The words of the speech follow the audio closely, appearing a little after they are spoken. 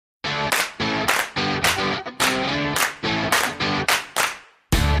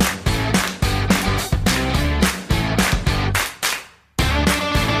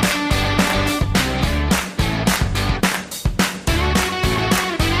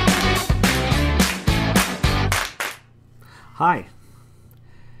Hi.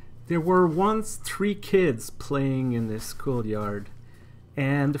 There were once 3 kids playing in the schoolyard,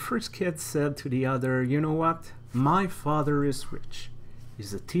 and the first kid said to the other, "You know what? My father is rich.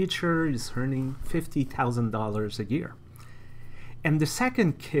 He's a teacher, he's earning $50,000 a year." And the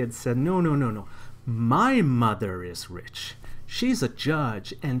second kid said, No. My mother is rich. She's a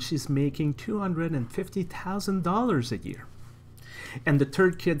judge, and she's making $250,000 a year." And the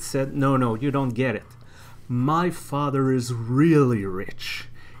third kid said, No, you don't get it. My father is really rich.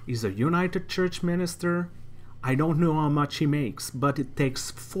 He's a United Church minister. I don't know how much he makes, but it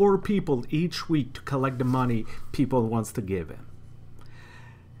takes 4 people each week to collect the money people wants to give him.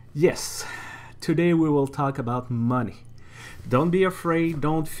 Yes, today we will talk about money. Don't be afraid.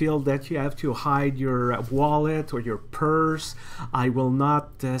 Don't feel that you have to hide your wallet or your purse. I will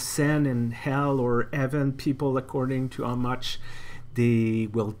not send in hell or heaven people according to how much they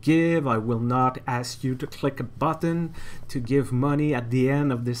will give. I will not ask you to click a button to give money at the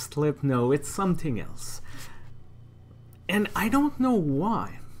end of this clip. No, it's something else. And I don't know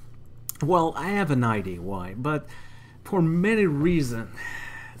why. Well, I have an idea why, but for many reasons,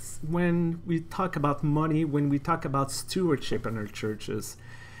 when we talk about money, when we talk about stewardship in our churches,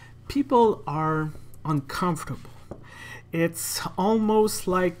 people are uncomfortable. It's almost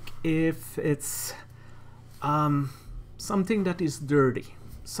like if it's something that is dirty,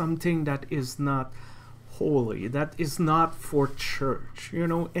 something that is not holy, that is not for church,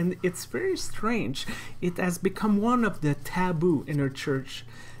 and it's very strange. It has become one of the taboo in our church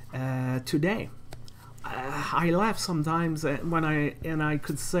today. I laugh sometimes when I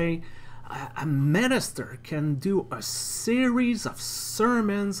could say a minister can do a series of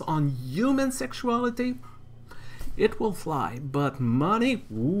sermons on human sexuality. It will fly, but money,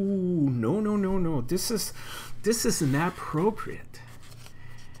 ooh, no. This is inappropriate.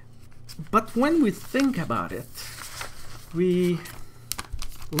 But when we think about it, we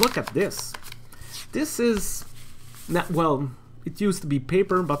look at this. This is not, well, it used to be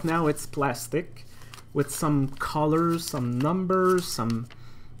paper, but now it's plastic with some colors, some numbers, some,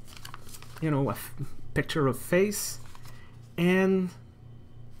 a picture of face. And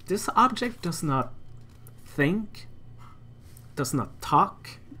this object does not think, does not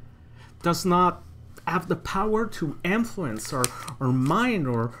talk, does not have the power to influence our mind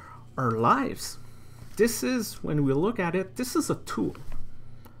or our lives. This is, when we look at it, this is a tool.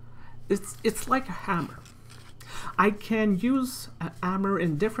 It's like a hammer. I can use a hammer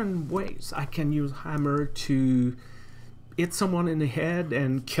in different ways. I can use hammer to hit someone in the head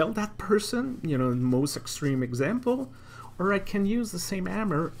and kill that person, the most extreme example. Or I can use the same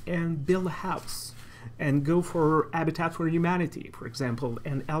hammer and build a house and go for Habitat for Humanity, for example,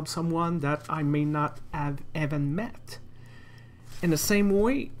 and help someone that I may not have even met. In the same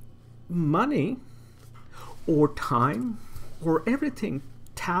way, money or time or everything,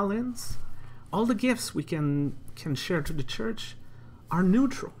 talents, all the gifts we can share to the church are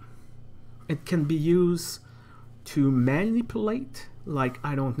neutral. It can be used to manipulate, like,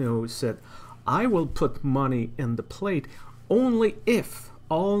 said, I will put money in the plate only if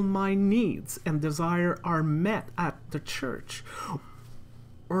all my needs and desire are met at the church.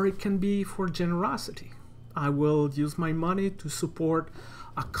 Or it can be for generosity. I will use my money to support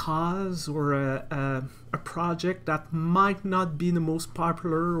a cause or a project that might not be the most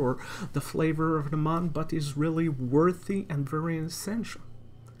popular or the flavor of the month, but is really worthy and very essential.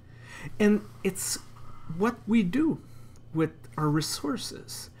 And it's what we do with our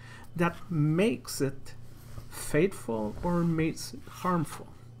resources that makes it faithful or makes it harmful.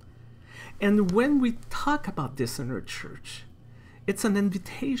 And when we talk about this in our church, it's an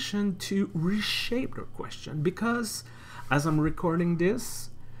invitation to reshape the question, because as I'm recording this,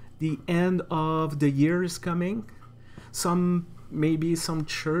 the end of the year is coming. Maybe some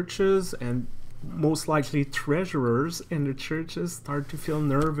churches and most likely treasurers in the churches start to feel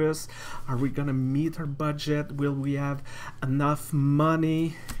nervous. Are we going to meet our budget? Will we have enough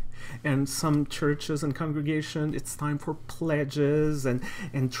money? And some churches and congregations, it's time for pledges and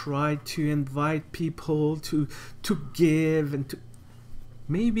try to invite people to give and to.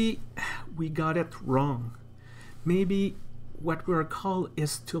 Maybe we got it wrong. Maybe what we're called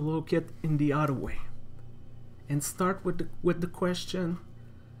is to look at in the other way and start with the question,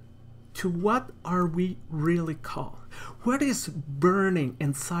 to what are we really called? What is burning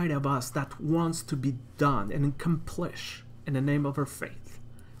inside of us that wants to be done and accomplished in the name of our faith,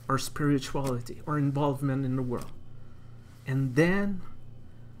 our spirituality, our involvement in the world? And then,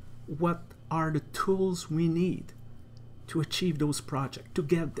 what are the tools we need to achieve those projects, to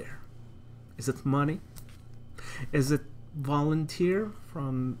get there? Is it money? Is it volunteer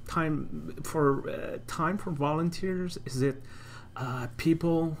from time for volunteers? Is it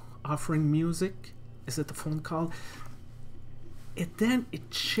people offering music? Is it a phone call?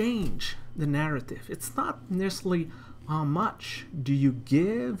 It changed the narrative. It's not necessarily how much do you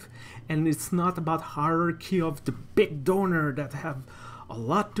give, and it's not about hierarchy of the big donor that have a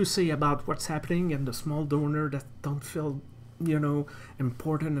lot to say about what's happening and the small donor that don't feel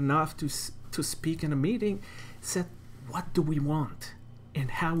important enough to speak in a meeting. It's that what do we want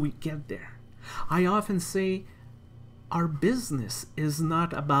and how we get there. I often say our business is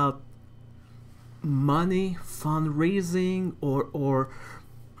not about money, fundraising, or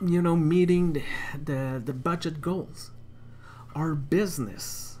meeting the budget goals. Our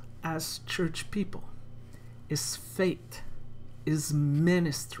business as church people is faith, is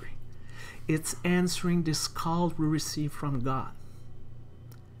ministry. It's answering this call we receive from God.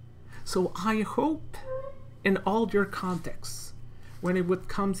 So I hope in all your contexts, when it would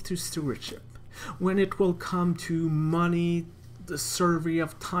come to stewardship, when it will come to money, the survey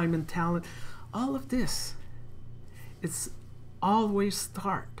of time and talent, all of this, it's always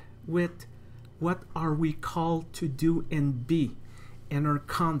start with what are we called to do and be in our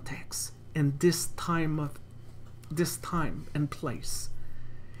context in this time and place,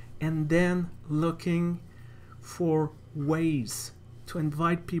 and then looking for ways to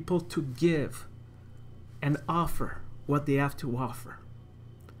invite people to give and offer what they have to offer.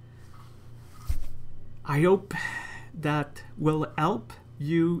 I hope that will help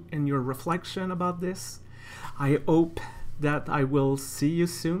you in your reflection about this. I hope that I will see you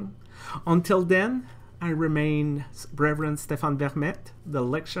soon. Until then, I remain Reverend Stéphane Vermette, the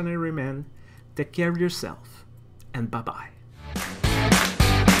lectionary man. Take care of yourself, and bye-bye.